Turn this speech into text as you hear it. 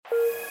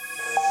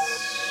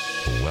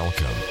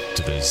Welcome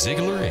to the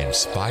Ziglar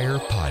Inspire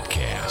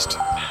Podcast.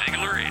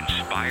 Ziglar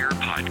Inspire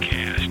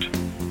Podcast.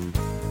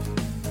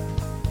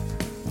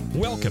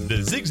 Welcome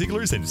to Zig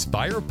Ziglar's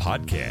Inspire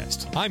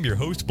Podcast. I'm your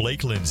host,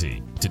 Blake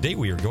Lindsay. Today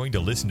we are going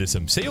to listen to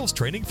some sales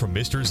training from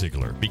Mr.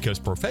 Ziglar because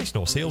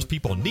professional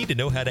salespeople need to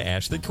know how to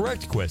ask the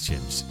correct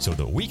questions so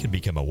that we can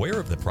become aware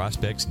of the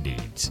prospect's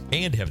needs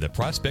and have the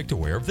prospect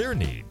aware of their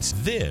needs.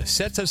 This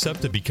sets us up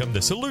to become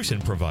the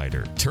solution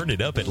provider. Turn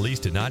it up at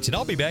least a notch and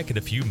I'll be back in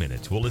a few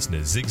minutes. We'll listen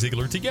to Zig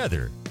Ziglar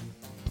together.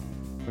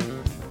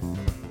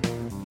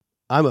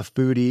 I'm a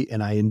foodie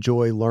and I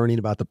enjoy learning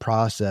about the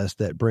process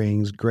that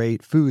brings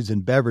great foods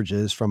and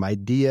beverages from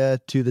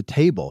idea to the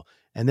table.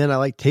 And then I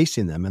like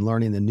tasting them and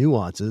learning the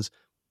nuances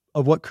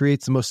of what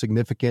creates the most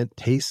significant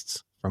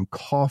tastes, from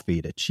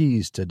coffee to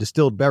cheese to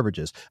distilled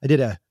beverages. I did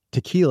a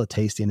tequila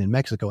tasting in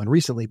Mexico and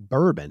recently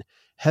bourbon.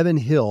 Heaven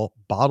Hill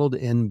Bottled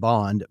in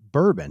Bond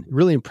bourbon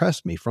really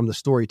impressed me from the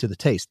story to the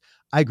taste.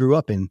 I grew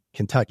up in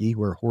Kentucky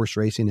where horse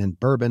racing and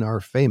bourbon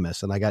are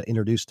famous, and I got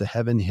introduced to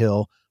Heaven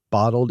Hill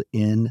Bottled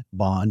in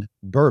Bond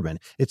bourbon.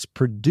 It's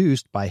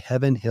produced by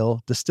Heaven Hill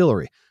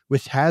Distillery,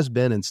 which has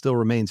been and still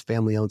remains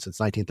family-owned since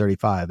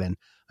 1935. And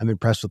I'm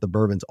impressed with the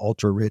bourbon's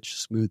ultra-rich,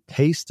 smooth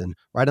taste. And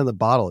right on the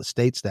bottle, it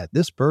states that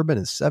this bourbon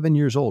is 7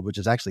 years old, which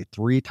is actually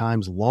 3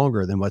 times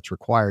longer than what's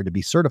required to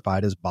be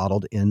certified as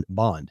Bottled in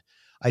Bond.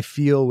 I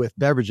feel with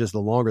beverages, the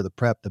longer the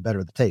prep, the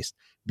better the taste.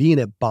 Being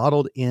a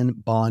Bottled in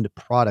Bond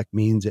product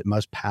means it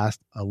must pass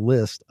a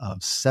list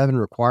of 7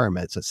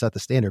 requirements that set the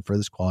standard for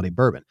this quality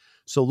bourbon.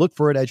 So look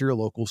for it at your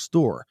local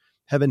store.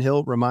 Heaven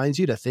Hill reminds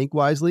you to think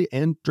wisely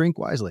and drink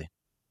wisely.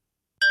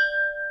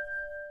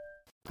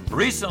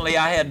 Recently,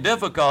 I had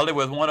difficulty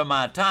with one of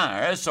my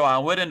tires, so I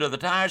went into the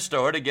tire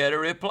store to get it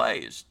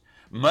replaced.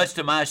 Much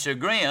to my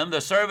chagrin,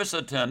 the service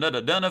attendant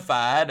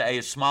identified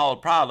a small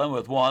problem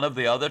with one of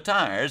the other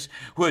tires,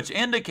 which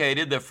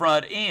indicated the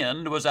front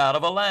end was out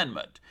of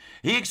alignment.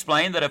 He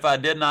explained that if I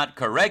did not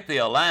correct the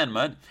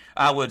alignment,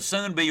 I would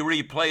soon be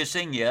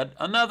replacing yet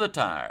another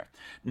tire.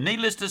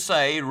 Needless to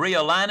say,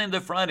 realigning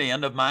the front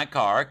end of my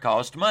car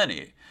cost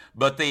money,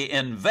 but the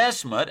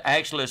investment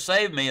actually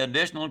saved me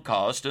additional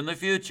cost in the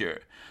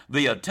future.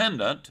 The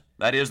attendant,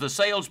 that is the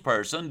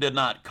salesperson, did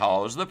not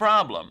cause the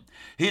problem.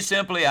 He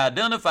simply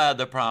identified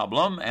the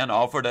problem and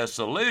offered a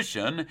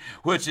solution,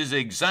 which is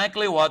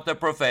exactly what the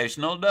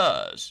professional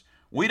does.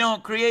 We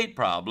don't create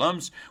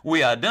problems,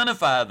 we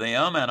identify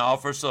them and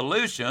offer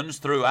solutions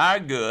through our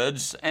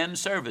goods and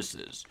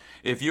services.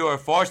 If you are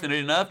fortunate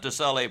enough to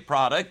sell a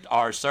product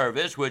or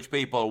service which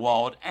people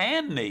want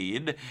and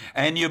need,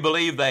 and you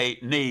believe they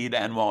need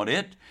and want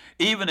it,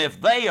 even if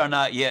they are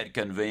not yet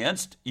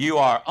convinced, you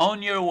are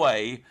on your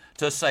way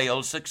to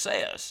sales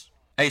success.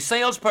 A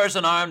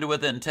salesperson armed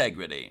with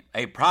integrity,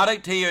 a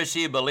product he or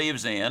she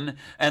believes in,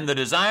 and the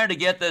desire to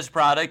get this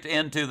product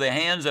into the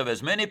hands of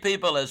as many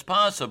people as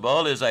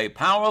possible is a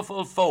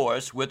powerful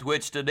force with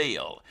which to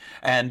deal.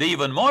 And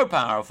even more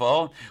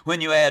powerful when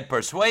you add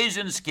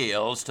persuasion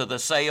skills to the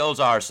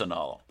sales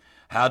arsenal.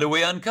 How do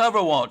we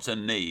uncover wants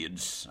and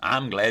needs?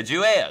 I'm glad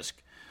you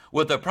asked.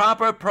 With a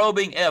proper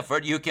probing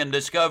effort, you can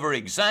discover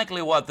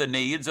exactly what the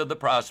needs of the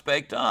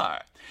prospect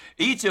are.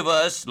 Each of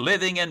us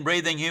living and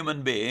breathing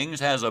human beings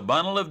has a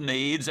bundle of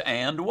needs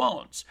and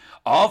wants.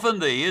 Often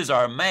these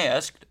are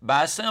masked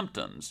by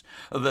symptoms.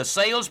 The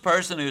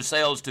salesperson who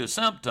sells to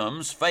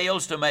symptoms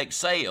fails to make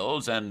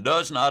sales and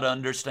does not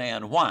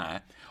understand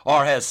why,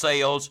 or has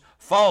sales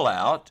fall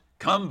out,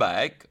 come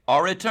back,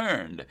 or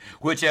returned,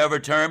 whichever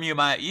term you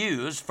might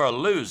use for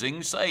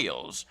losing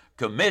sales,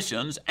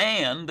 commissions,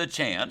 and the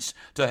chance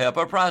to help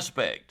a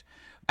prospect.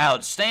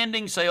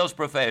 Outstanding sales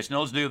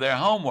professionals do their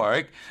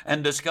homework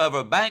and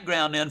discover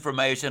background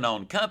information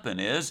on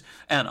companies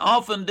and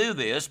often do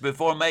this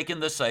before making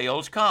the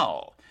sales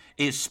call,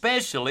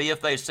 especially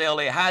if they sell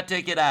a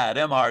high-ticket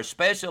item or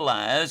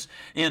specialize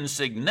in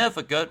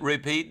significant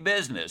repeat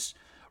business.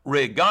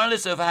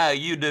 Regardless of how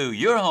you do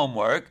your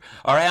homework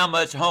or how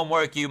much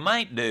homework you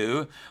might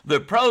do, the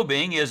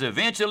probing is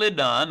eventually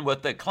done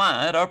with the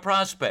client or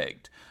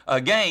prospect.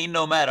 Again,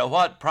 no matter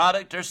what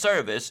product or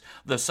service,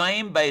 the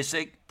same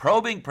basic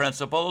probing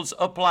principles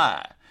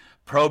apply.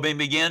 Probing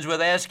begins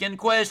with asking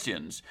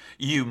questions.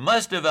 You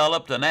must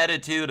develop an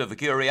attitude of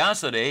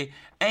curiosity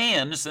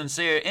and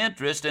sincere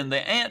interest in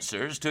the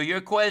answers to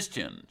your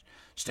questions.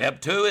 Step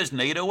 2 is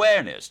need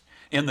awareness.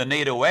 In the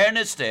need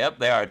awareness step,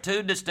 there are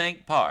 2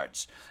 distinct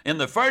parts. In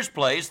the first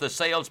place, the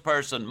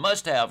salesperson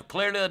must have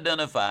clearly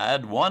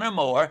identified one or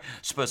more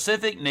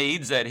specific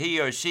needs that he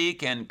or she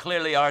can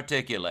clearly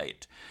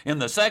articulate. In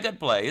the second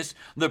place,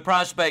 the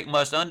prospect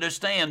must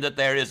understand that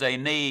there is a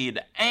need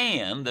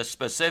and the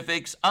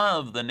specifics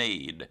of the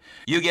need.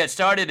 You get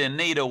started in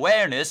need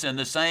awareness in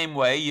the same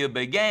way you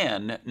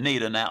began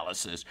need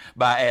analysis,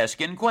 by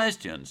asking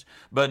questions.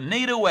 But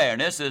need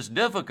awareness is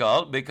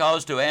difficult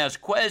because to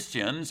ask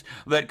questions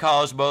that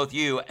cause both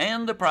you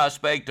and the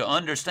prospect to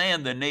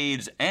understand the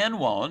needs and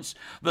wants,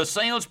 the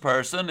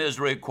salesperson is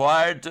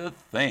required to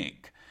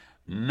think.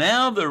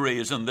 Now the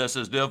reason this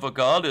is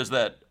difficult is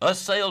that us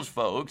sales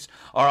folks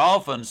are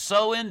often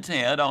so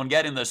intent on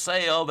getting the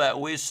sale that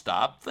we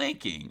stop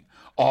thinking.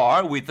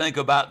 Or we think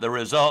about the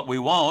result we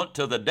want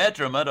to the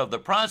detriment of the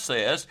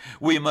process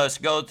we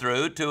must go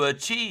through to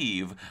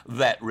achieve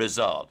that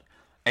result.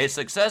 A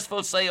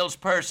successful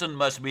salesperson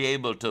must be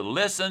able to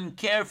listen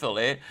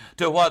carefully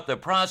to what the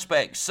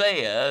prospect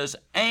says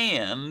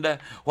and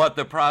what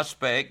the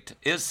prospect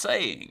is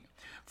saying.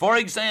 For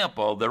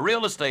example, the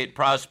real estate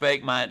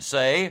prospect might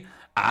say,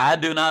 I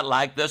do not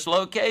like this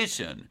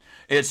location.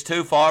 It's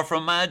too far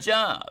from my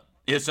job.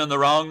 It's in the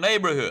wrong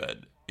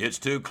neighborhood. It's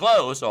too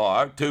close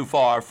or too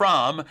far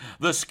from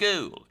the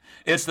school.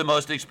 It's the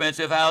most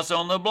expensive house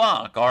on the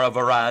block, or a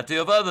variety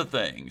of other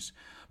things.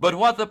 But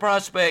what the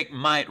prospect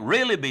might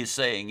really be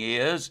saying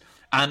is,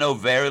 I know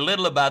very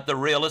little about the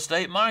real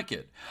estate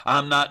market.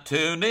 I'm not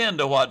tuned in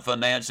to what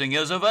financing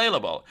is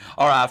available,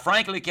 or I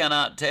frankly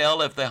cannot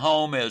tell if the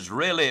home is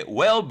really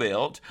well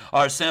built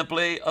or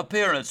simply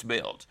appearance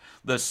built.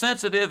 The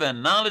sensitive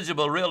and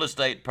knowledgeable real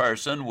estate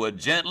person would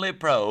gently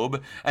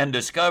probe and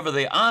discover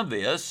the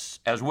obvious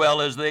as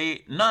well as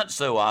the not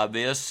so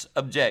obvious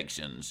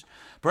objections.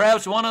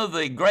 Perhaps one of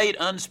the great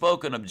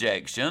unspoken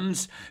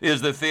objections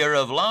is the fear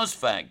of loss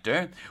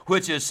factor,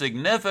 which is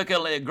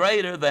significantly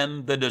greater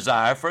than the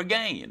desire for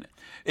gain.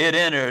 It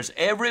enters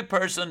every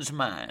person's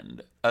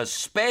mind,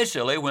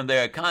 especially when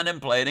they are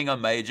contemplating a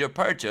major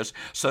purchase,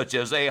 such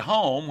as a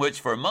home,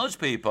 which for most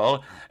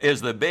people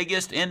is the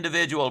biggest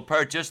individual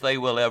purchase they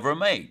will ever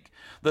make.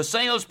 The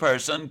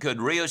salesperson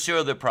could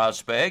reassure the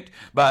prospect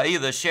by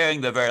either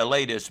sharing the very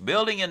latest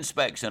building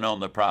inspection on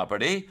the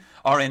property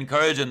or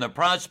encouraging the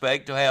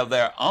prospect to have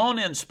their own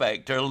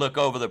inspector look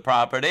over the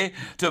property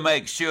to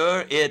make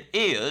sure it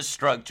is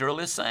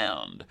structurally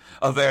sound.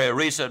 A very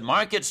recent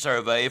market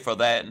survey for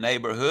that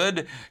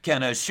neighborhood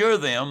can assure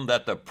them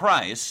that the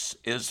price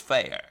is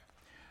fair.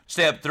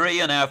 Step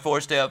 3 in our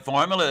 4-step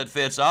formula that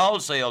fits all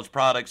sales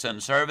products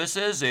and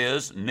services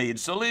is need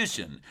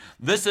solution.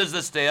 This is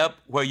the step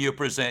where you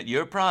present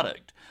your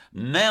product.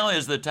 Now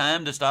is the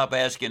time to stop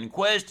asking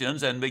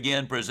questions and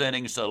begin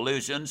presenting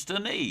solutions to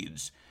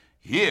needs.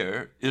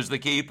 Here is the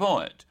key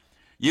point.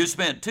 You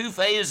spent 2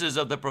 phases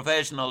of the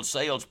professional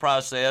sales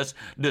process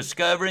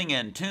discovering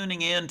and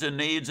tuning in to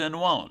needs and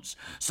wants.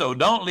 So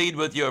don't lead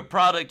with your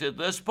product at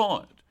this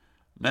point.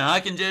 Now,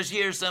 I can just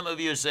hear some of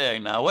you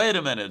saying, now, wait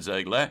a minute,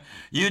 Ziglar.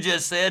 You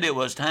just said it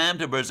was time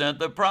to present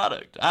the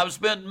product. I've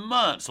spent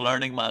months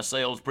learning my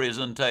sales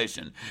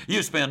presentation.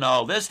 You spend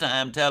all this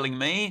time telling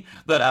me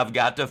that I've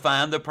got to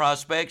find the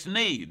prospect's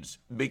needs,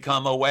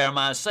 become aware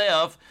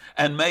myself,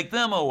 and make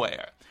them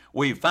aware.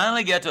 We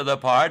finally get to the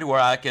part where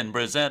I can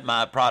present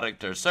my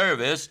product or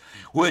service,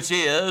 which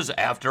is,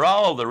 after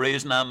all, the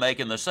reason I'm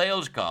making the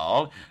sales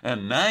call,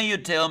 and now you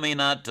tell me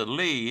not to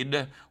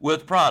lead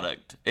with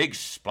product.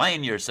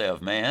 Explain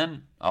yourself,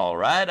 man. All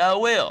right, I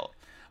will.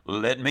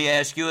 Let me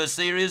ask you a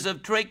series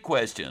of trick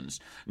questions.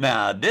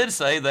 Now, I did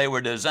say they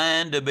were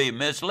designed to be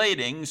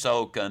misleading,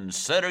 so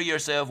consider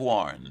yourself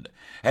warned.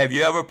 Have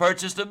you ever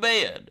purchased a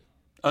bed,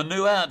 a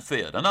new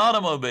outfit, an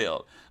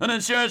automobile, an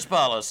insurance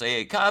policy,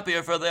 a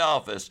copier for the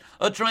office,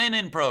 a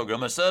training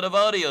program, a set of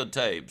audio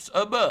tapes,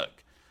 a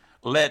book?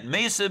 Let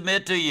me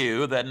submit to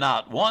you that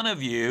not one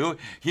of you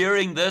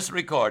hearing this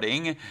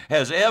recording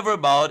has ever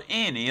bought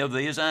any of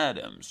these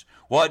items.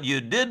 What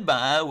you did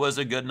buy was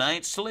a good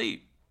night's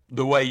sleep,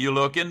 the way you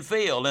look and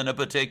feel in a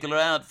particular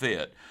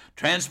outfit,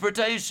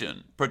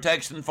 transportation,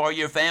 protection for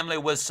your family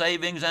with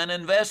savings and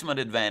investment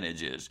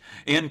advantages,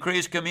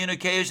 increased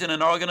communication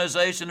and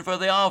organization for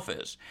the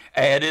office,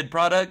 added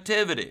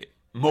productivity,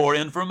 more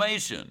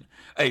information,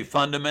 a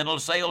fundamental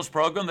sales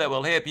program that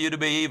will help you to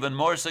be even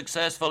more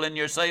successful in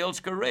your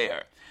sales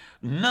career.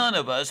 None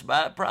of us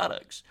buy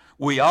products.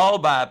 We all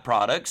buy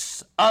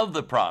products of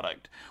the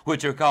product,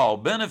 which are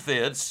called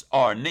benefits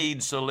or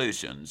need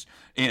solutions.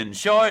 In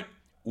short,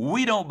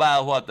 we don't buy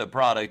what the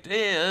product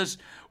is,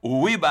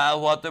 we buy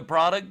what the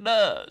product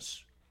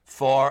does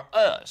for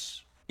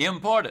us.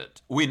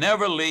 Important. We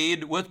never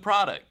lead with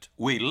product.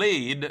 We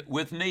lead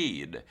with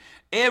need.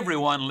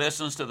 Everyone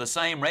listens to the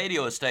same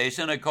radio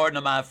station, according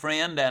to my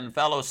friend and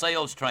fellow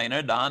sales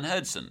trainer, Don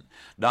Hudson.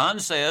 Don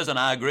says, and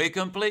I agree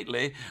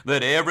completely,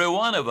 that every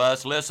one of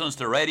us listens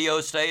to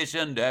radio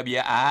station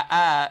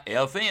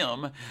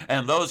WII-FM,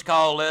 and those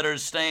call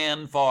letters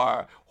stand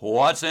for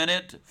What's in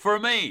It for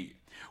Me.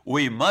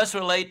 We must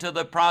relate to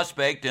the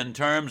prospect in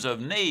terms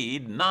of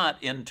need, not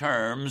in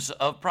terms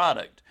of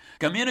product.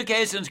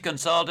 Communications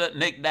consultant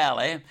Nick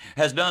Daly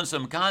has done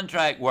some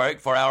contract work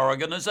for our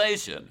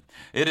organization.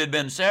 It had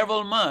been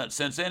several months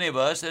since any of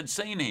us had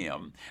seen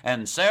him,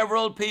 and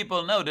several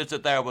people noticed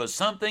that there was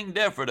something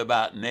different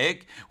about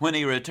Nick when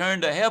he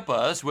returned to help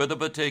us with a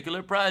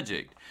particular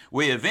project.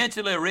 We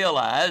eventually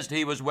realized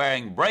he was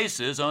wearing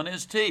braces on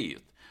his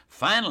teeth.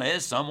 Finally,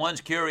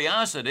 someone's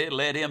curiosity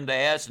led him to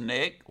ask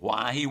Nick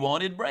why he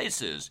wanted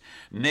braces.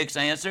 Nick's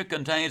answer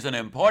contains an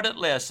important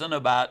lesson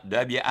about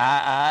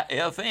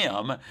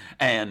WII-FM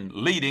and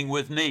leading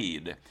with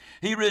need.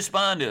 He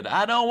responded,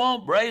 I don't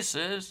want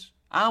braces,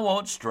 I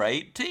want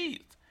straight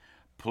teeth.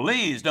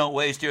 Please don't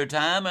waste your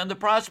time and the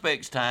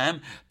prospect's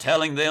time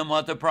telling them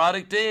what the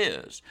product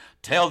is.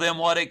 Tell them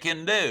what it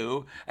can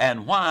do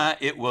and why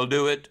it will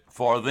do it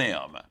for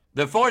them.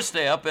 The fourth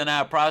step in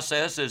our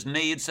process is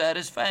need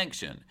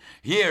satisfaction.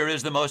 Here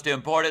is the most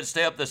important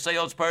step the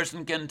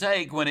salesperson can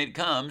take when it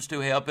comes to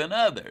helping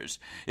others.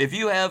 If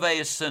you have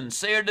a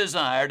sincere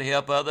desire to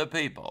help other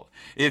people,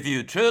 if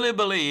you truly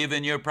believe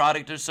in your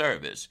product or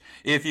service,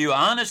 if you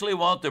honestly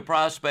want the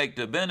prospect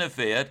to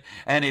benefit,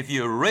 and if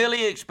you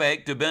really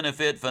expect to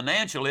benefit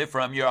financially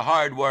from your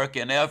hard work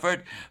and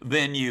effort,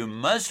 then you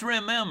must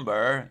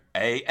remember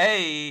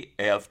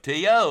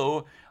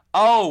AAFTO,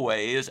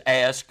 always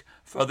ask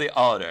for the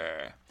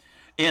order.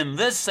 In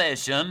this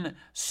session,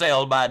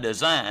 Sell by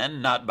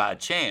Design, Not by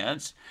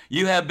Chance,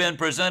 you have been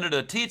presented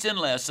a teaching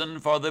lesson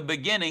for the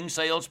beginning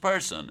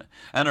salesperson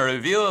and a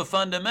review of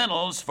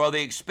fundamentals for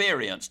the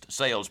experienced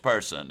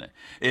salesperson.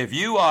 If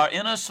you are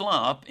in a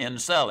slump in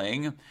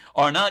selling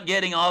or not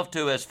getting off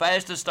to as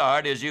fast a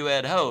start as you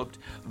had hoped,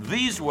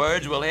 these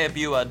words will help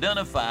you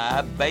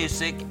identify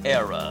basic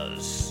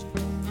errors.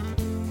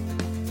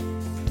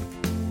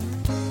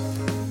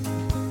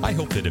 I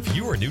hope that if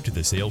you are new to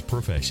the sales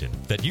profession,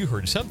 that you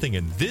heard something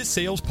in this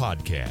sales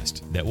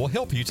podcast that will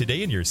help you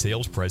today in your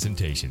sales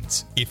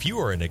presentations. If you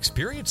are an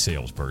experienced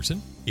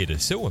salesperson, it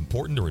is so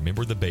important to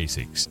remember the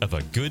basics of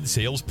a good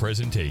sales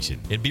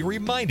presentation and be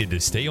reminded to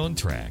stay on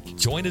track.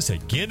 Join us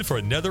again for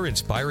another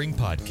inspiring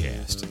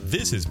podcast.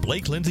 This is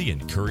Blake Lindsay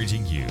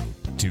encouraging you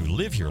to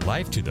live your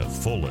life to the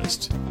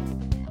fullest.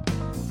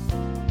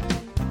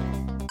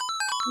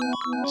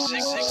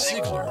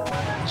 Ziglar.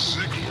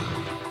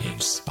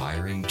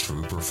 Inspiring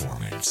true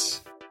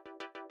performance.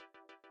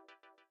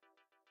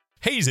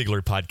 Hey,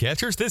 Ziglar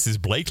podcasters, this is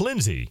Blake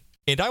Lindsay,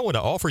 and I want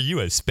to offer you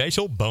a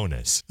special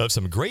bonus of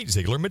some great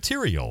Ziglar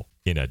material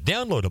in a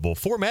downloadable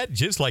format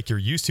just like you're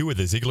used to with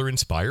the Ziglar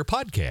Inspire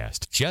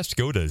podcast. Just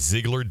go to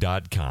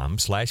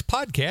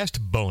Ziglar.com/podcast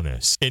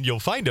bonus, and you'll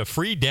find a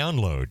free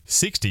download,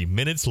 60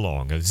 minutes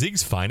long, of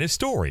Zig's finest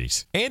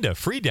stories, and a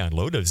free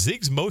download of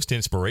Zig's most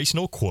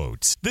inspirational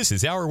quotes. This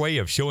is our way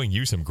of showing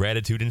you some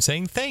gratitude and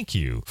saying thank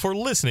you for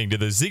listening to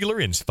the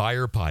Ziglar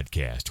Inspire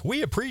podcast.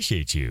 We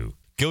appreciate you.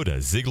 Go to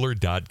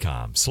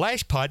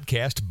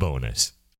Ziglar.com/podcast bonus.